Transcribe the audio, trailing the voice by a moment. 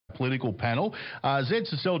political panel. Zed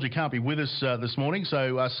Seselja can't be with us this morning,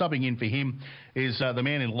 so subbing in for him is the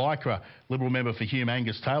man in Lycra, Liberal member for Hume,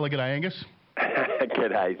 Angus Taylor. G'day, Angus.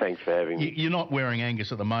 G'day, thanks for having me. You're not wearing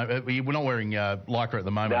Angus at the moment. We're not wearing Lycra at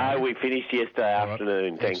the moment. No, we finished yesterday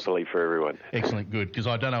afternoon, thankfully for everyone. Excellent, good, because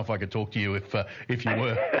I don't know if I could talk to you if you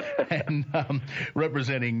were. And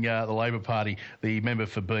representing the Labor Party, the member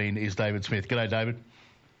for Bean is David Smith. G'day, David.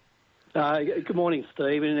 Good morning,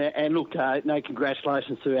 Steve. And look,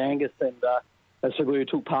 congratulations to Angus and everybody who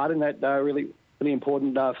took part in that really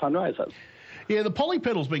important fundraiser. Yeah, the pollie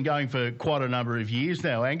pedal's been going for quite a number of years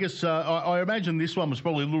now, Angus. I imagine this one was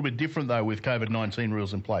probably a little bit different, though, with COVID-19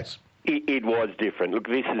 rules in place. It was different. Look,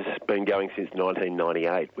 this has been going since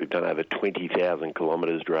 1998. We've done over 20,000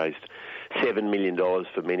 kilometres, raised $7 million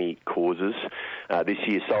for many causes. This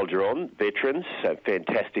year, Soldier On, veterans, a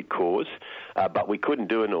fantastic cause. But we couldn't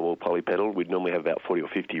do a normal pollie pedal. We'd normally have about 40 or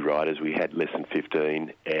 50 riders. We had less than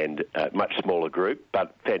 15 and a much smaller group,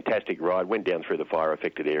 but fantastic ride. Went down through the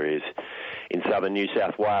fire-affected areas in southern New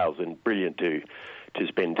South Wales, and brilliant to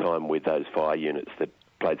spend time with those fire units that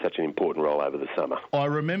played such an important role over the summer. I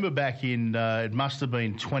remember back in, it must have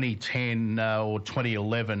been 2010 or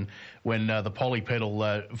 2011, when the pollie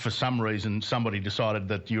pedal, for some reason, somebody decided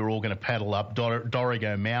that you were all going to paddle up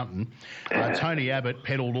Dorrigo Mountain. Tony Abbott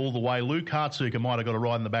pedalled all the way. Luke Hartsuker might have got a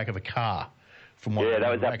ride in the back of a car. That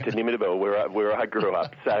was up to Nimidabel, where I grew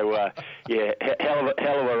up. So, hell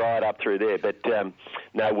of a ride up through there. But,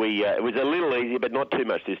 it was a little easier, but not too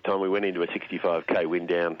much this time. We went into a 65k wind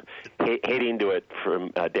down, head into it from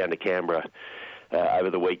down to Canberra over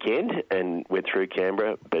the weekend, and went through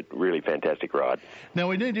Canberra, but really fantastic ride. Now,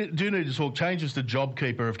 we do need to talk. Changes to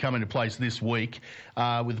JobKeeper have come into place this week,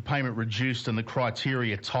 with the payment reduced and the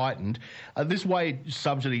criteria tightened. This wage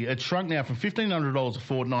subsidy, it's shrunk now from $1,500 a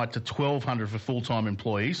fortnight to $1,200 for full-time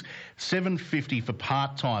employees, $750 for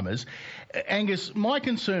part-timers. Angus, my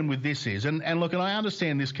concern with this is, and look, and I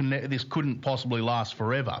understand this couldn't possibly last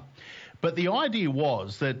forever, but the idea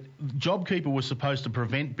was that JobKeeper was supposed to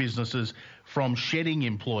prevent businesses from shedding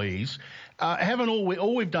employees.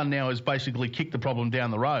 All we've done now is basically kick the problem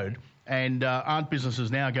down the road, and aren't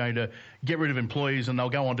businesses now going to get rid of employees and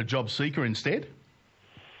they'll go on to JobSeeker instead?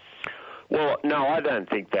 Well, no, I don't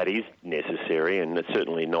think that is necessary, and it's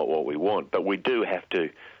certainly not what we want. But we do have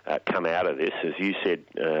to come out of this, as you said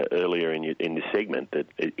earlier in this segment, that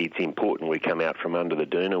it's important we come out from under the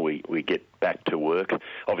doona, we get back to work.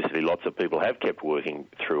 Obviously, lots of people have kept working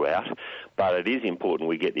throughout, but it is important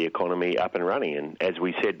we get the economy up and running. And as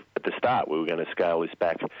we said at the start, we were going to scale this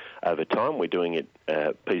back over time. We're doing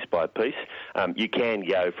it piece by piece. You can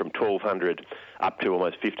go from 1,200 up to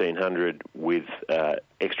almost 1,500 with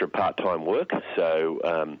extra part-time work.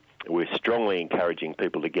 So we're strongly encouraging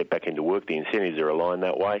people to get back into work. The incentives are aligned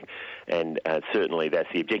that way, and certainly that's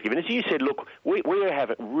the objective. And as you said, look, we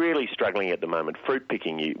are really struggling at the moment. Fruit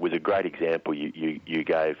picking was a great example you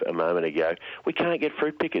gave a moment ago. We can't get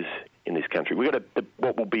fruit pickers in this country. We've got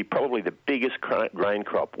what will be probably the biggest grain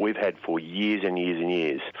crop we've had for years and years and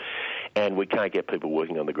years, and we can't get people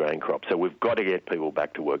working on the grain crop. So we've got to get people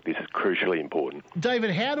back to work. This is crucially important.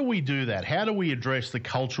 David, how do we do that? How do we address the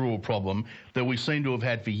cultural problem that we seem to have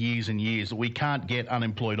had for years and years, that we can't get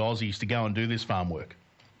unemployed Aussies to go and do this farm work?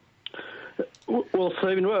 Well,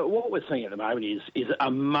 Stephen, what we're seeing at the moment is a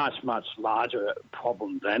much, much larger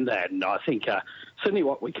problem than that. And I think certainly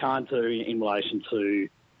what we can't do in relation to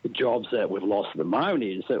the jobs that we've lost at the moment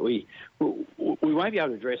is that we won't be able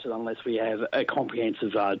to address it unless we have a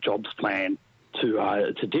comprehensive jobs plan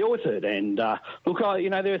to deal with it. And look,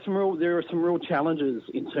 there are some real challenges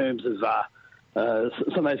in terms of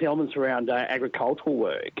some of those elements around agricultural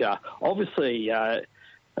work. Obviously,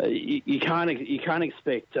 you can't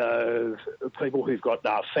expect people who've got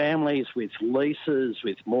families with leases,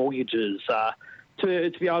 with mortgages,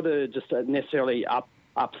 to be able to just necessarily up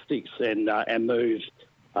sticks and move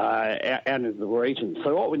out into the region.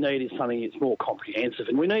 So what we need is something that's more comprehensive,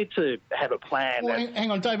 and we need to have a plan. Well, hang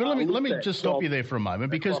on, David. Let me just stop you there for a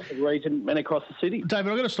moment, because across the region and across the city. David,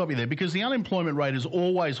 I've got to stop you there because the unemployment rate is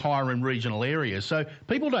always higher in regional areas, so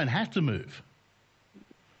people don't have to move.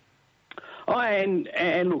 And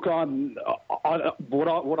look,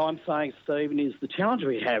 what I'm saying, Stephen, is the challenge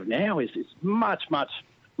we have now is much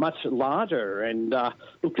larger. And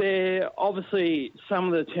look, there obviously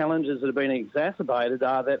some of the challenges that have been exacerbated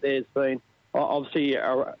are that there's been obviously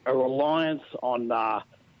a reliance on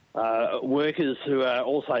workers who are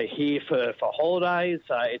also here for holidays.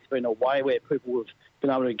 It's been a way where people have been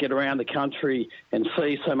able to get around the country and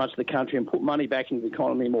see so much of the country and put money back into the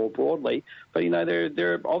economy more broadly. But,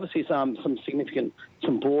 there are obviously some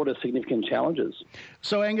broader significant challenges.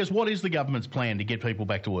 So, Angus, what is the government's plan to get people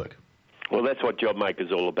back to work? Well, that's what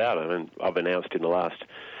JobMaker's all about. I mean, I've announced in the last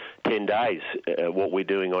 10 days what we're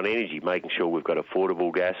doing on energy, making sure we've got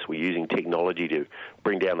affordable gas. We're using technology to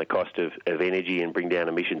bring down the cost of energy and bring down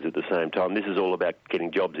emissions at the same time. This is all about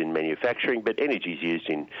getting jobs in manufacturing, but energy is used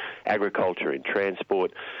in agriculture, in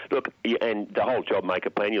transport. Look, and the whole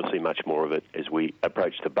JobMaker plan, you'll see much more of it as we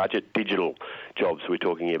approach the budget. Digital jobs we're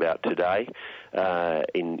talking about today,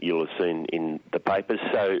 you'll have seen in the papers.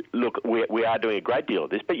 So, look, we are doing a great deal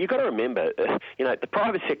of this, but you've got to remember, the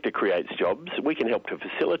private sector creates jobs. We can help to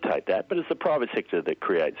facilitate that, but it's the private sector that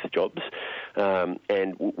creates jobs,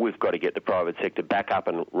 and we've got to get the private sector back up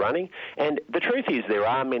and running. And the truth is there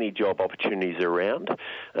are many job opportunities around.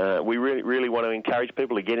 We really want to encourage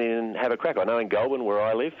people to get in and have a crack. I know in Goulburn, where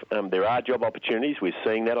I live, there are job opportunities. We're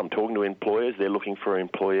seeing that. I'm talking to employers. They're looking for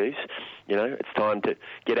employees. It's time to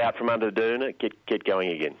get out from under the doona, get going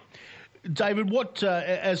again. David, what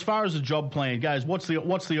as far as the job plan goes, what's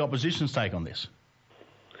the opposition's take on this?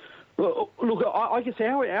 Well, look, I guess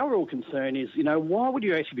our real concern is, why would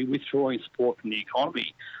you actually be withdrawing support from the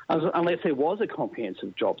economy unless there was a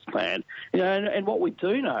comprehensive jobs plan? And what we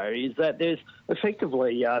do know is that there's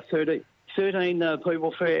effectively 13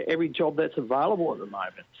 people for every job that's available at the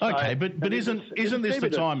moment. Okay, but isn't this the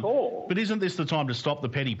time? But isn't this the time to stop the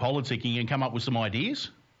petty politicking and come up with some ideas?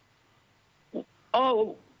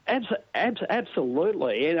 Oh,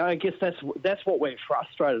 absolutely, and I guess that's what we're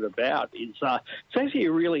frustrated about. It's actually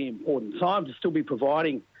a really important time to still be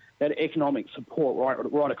providing that economic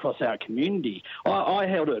support right across our community. I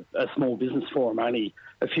held a small business forum only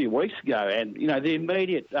a few weeks ago, and the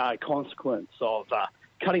immediate consequence of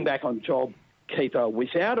cutting back on JobKeeper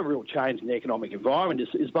without a real change in the economic environment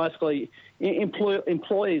is basically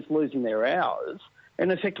employees losing their hours,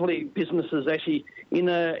 and effectively businesses actually in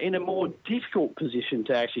a more difficult position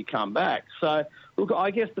to actually come back. So, look, I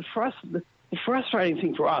guess the frustrating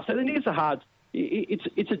thing for us, and it is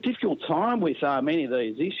it's a difficult time with many of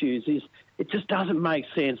these issues, is it just doesn't make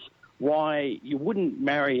sense why you wouldn't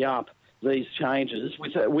marry up these changes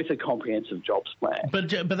with a comprehensive jobs plan. But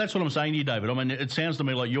that's what I'm saying to you, David. I mean, it sounds to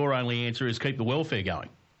me like your only answer is keep the welfare going.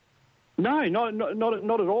 No, not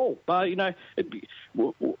at all. But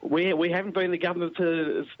we haven't been in the government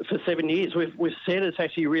for 7 years. We've said it's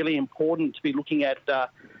actually really important to be looking at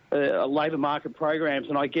labour market programs,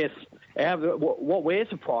 and I guess what we're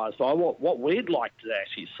surprised by, what we'd like to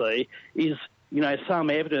actually see is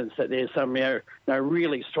some evidence that there's some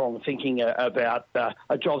really strong thinking about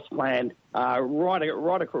a jobs plan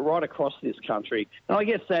right across this country, and I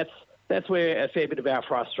guess that's where a fair bit of our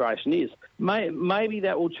frustration is. Maybe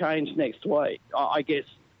that will change next week. I guess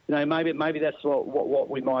maybe that's what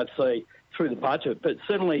we might see through the budget. But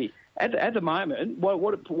certainly at the moment,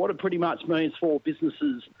 what it pretty much means for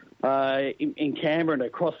businesses in Canberra and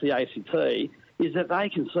across the ACT is that they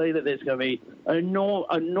can see that there's going to be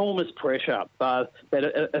enormous pressure that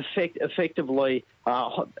effectively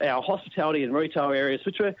our hospitality and retail areas,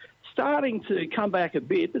 which are starting to come back a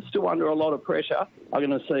bit, but still under a lot of pressure, are going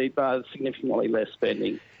to see significantly less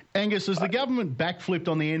spending. Angus, has the government backflipped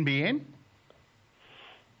on the NBN?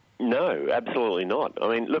 No, absolutely not. I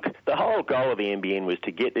mean, look, the whole goal of the NBN was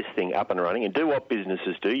to get this thing up and running and do what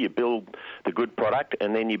businesses do. You build the good product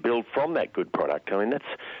and then you build from that good product. I mean,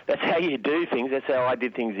 that's how you do things. That's how I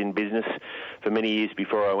did things in business for many years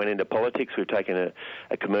before I went into politics. We've taken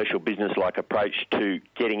a commercial business-like approach to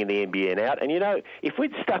getting the NBN out. And, if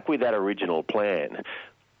we'd stuck with that original plan,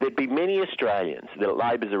 there'd be many Australians,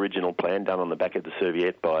 Labor's original plan done on the back of the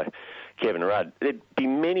serviette by Kevin Rudd, there'd be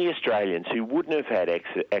many Australians who wouldn't have had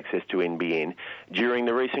access to NBN during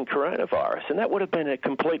the recent coronavirus, and that would have been a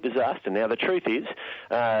complete disaster. Now, the truth is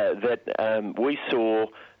that we saw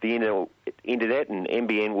the internet and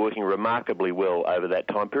NBN working remarkably well over that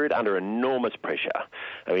time period under enormous pressure.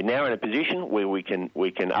 We're now in a position where we can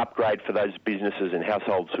upgrade for those businesses and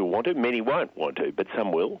households who want to. Many won't want to, but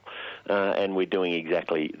some will, and we're doing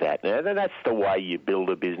exactly that. Now, that's the way you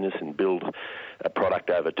build a business and build a product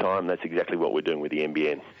over time. That's exactly what we're doing with the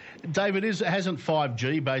NBN. David, hasn't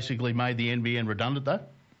 5G basically made the NBN redundant, though?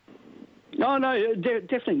 No,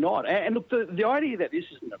 definitely not. And look, the idea that this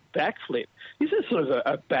isn't a backflip, this is sort of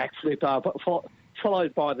a backflip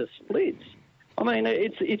followed by the splits. I mean,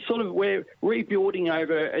 it's sort of we're rebuilding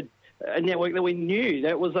over a network that we knew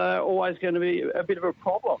that was always going to be a bit of a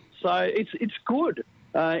problem. So it's good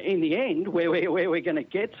in the end where we're going to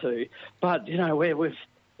get to, but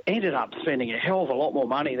ended up spending a hell of a lot more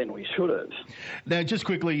money than we should have. Now, just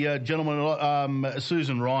quickly, gentlemen,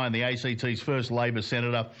 Susan Ryan, the ACT's first Labor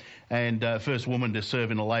senator and first woman to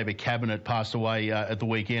serve in a Labor cabinet, passed away at the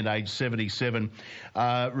weekend, aged 77.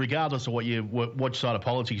 Regardless of what side of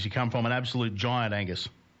politics you come from, an absolute giant, Angus.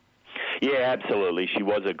 Yeah, absolutely. She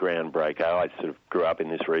was a groundbreaker. I sort of grew up in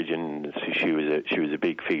this region, and she was a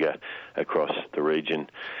big figure across the region,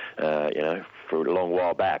 for a long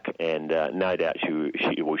while back. And no doubt she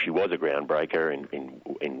was a groundbreaker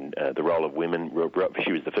in the role of women.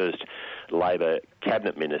 She was the first Labor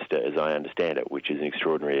cabinet minister, as I understand it, which is an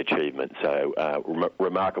extraordinary achievement. So,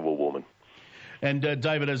 remarkable woman. And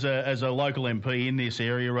David, as a local MP in this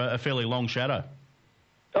area, a fairly long shadow.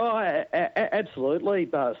 Oh, absolutely,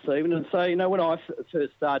 Stephen. And so, when I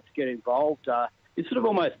first started to get involved, it sort of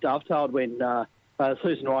almost dovetailed when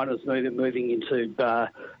Susan Ryan was moving into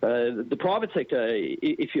the private sector,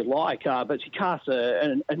 if you like, but she cast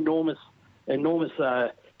an enormous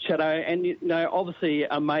shadow, and obviously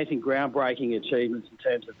amazing groundbreaking achievements in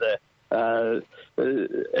terms of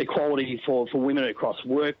the equality for women across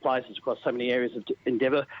workplaces, across so many areas of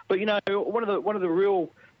endeavour. But one of the real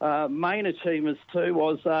main achievements too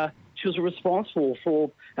was she was responsible for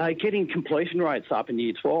getting completion rates up in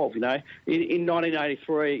Year 12. In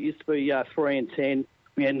 1983, it used to be 3 and 10.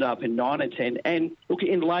 We ended up in 9 and 10. And look,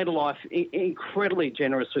 in later life, incredibly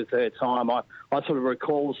generous with her time. I sort of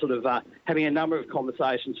recall having a number of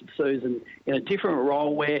conversations with Susan in a different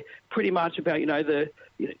role, where pretty much about the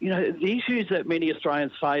issues that many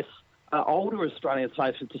Australians face. Older Australians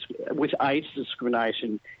face with age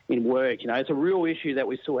discrimination in work. It's a real issue that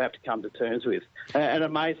we still have to come to terms with. An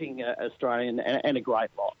amazing Australian and a great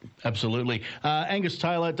lot. Absolutely. Angus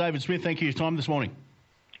Taylor, David Smith, thank you for your time this morning.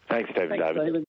 Thanks, David.